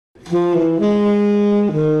Here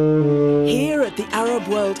at the Arab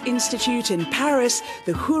World Institute in Paris,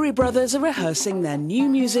 the Khoury Brothers are rehearsing their new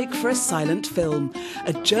music for a silent film,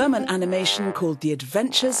 a German animation called The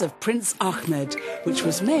Adventures of Prince Achmed, which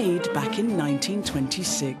was made back in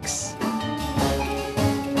 1926.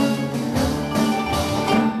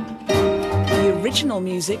 The original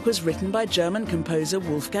music was written by German composer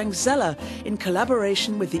Wolfgang Zeller in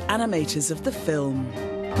collaboration with the animators of the film.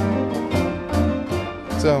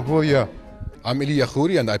 So, who are you? I'm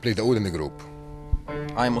Khoury and I play the oud in the group.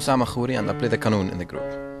 I'm Khoury and I play the kanun in the group.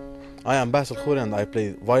 I am Basil Khoury and I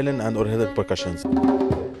play violin and or-headed percussions. We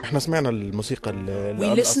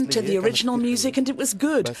listened to the original music and it was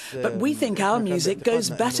good, but we think our music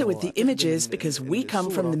goes better with the images because we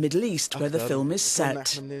come from the Middle East where the film is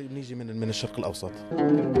set.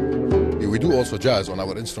 We do also jazz on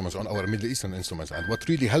our instruments, on our Middle Eastern instruments, and what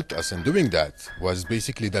really helped us in doing that was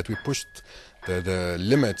basically that we pushed the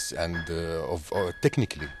limits and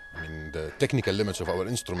technically, I mean the technical limits of our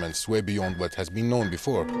instruments way beyond what has been known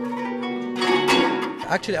before.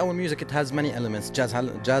 Actually, our music, it has many elements, jazz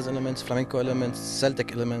elements, flamenco elements,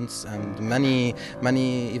 Celtic elements, and many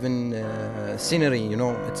even scenery, you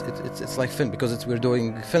know, it's like film, because we're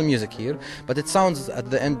doing film music here, but it sounds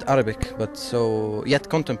at the end Arabic, but so yet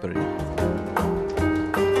contemporary.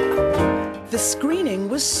 The screening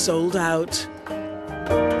was sold out.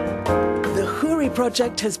 The Khoury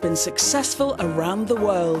Project has been successful around the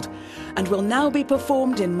world and will now be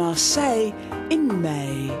performed in Marseilles in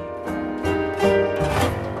May.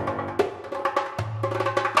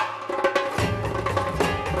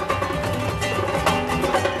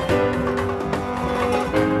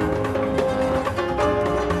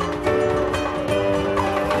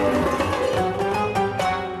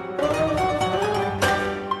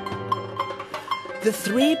 The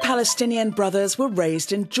three Palestinian brothers were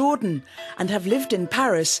raised in Jordan and have lived in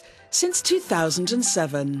Paris since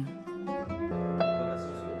 2007.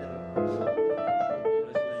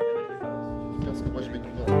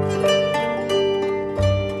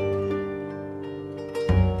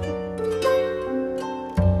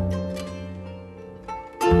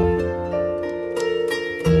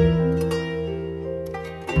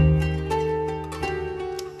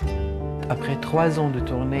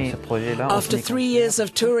 After 3 years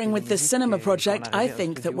of touring with this cinema project, I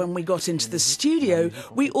think that when we got into the studio,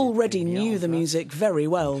 we already knew the music very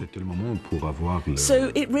well.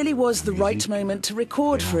 So it really was the right moment to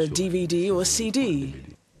record for a DVD or CD.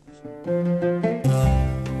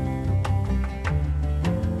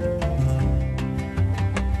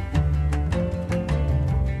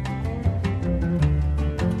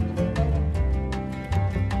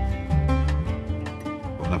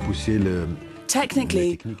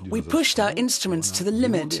 Technically, we pushed our instruments to the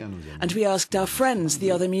limit, and we asked our friends, the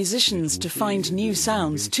other musicians, to find new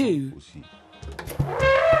sounds too.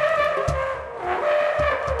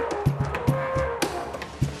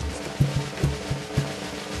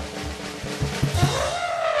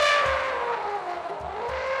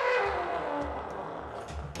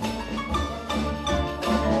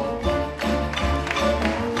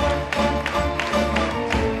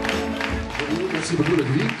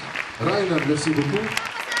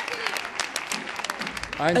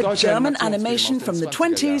 A German animation from the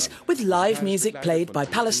 20s with live music played by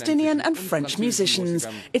Palestinian and French musicians.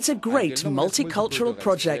 It's a great multicultural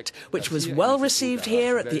project which was well received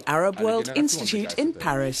here at the Arab World Institute in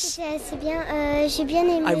Paris.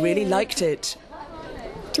 I really liked it.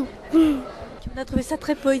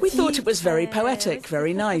 We thought it was very poetic,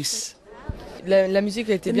 very nice. The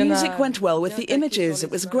music went well with the images,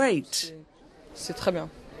 it was great.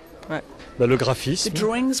 The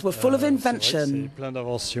drawings were full of invention.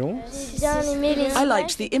 I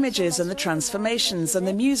liked the images and the transformations, and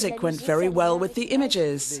the music went very well with the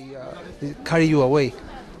images. Carry you away.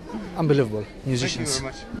 Unbelievable musicians.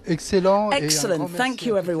 Excellent, thank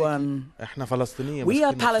you everyone. We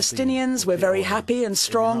are Palestinians, we're very happy and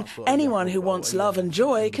strong. Anyone who wants love and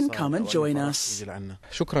joy can come and join us.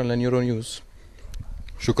 Shukran euronews.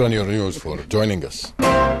 Shukran euronews for joining us.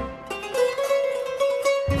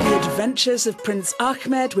 The Adventures of Prince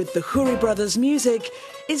Achmed with the Khoury Brothers music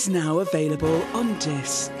is now available on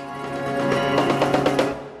disc.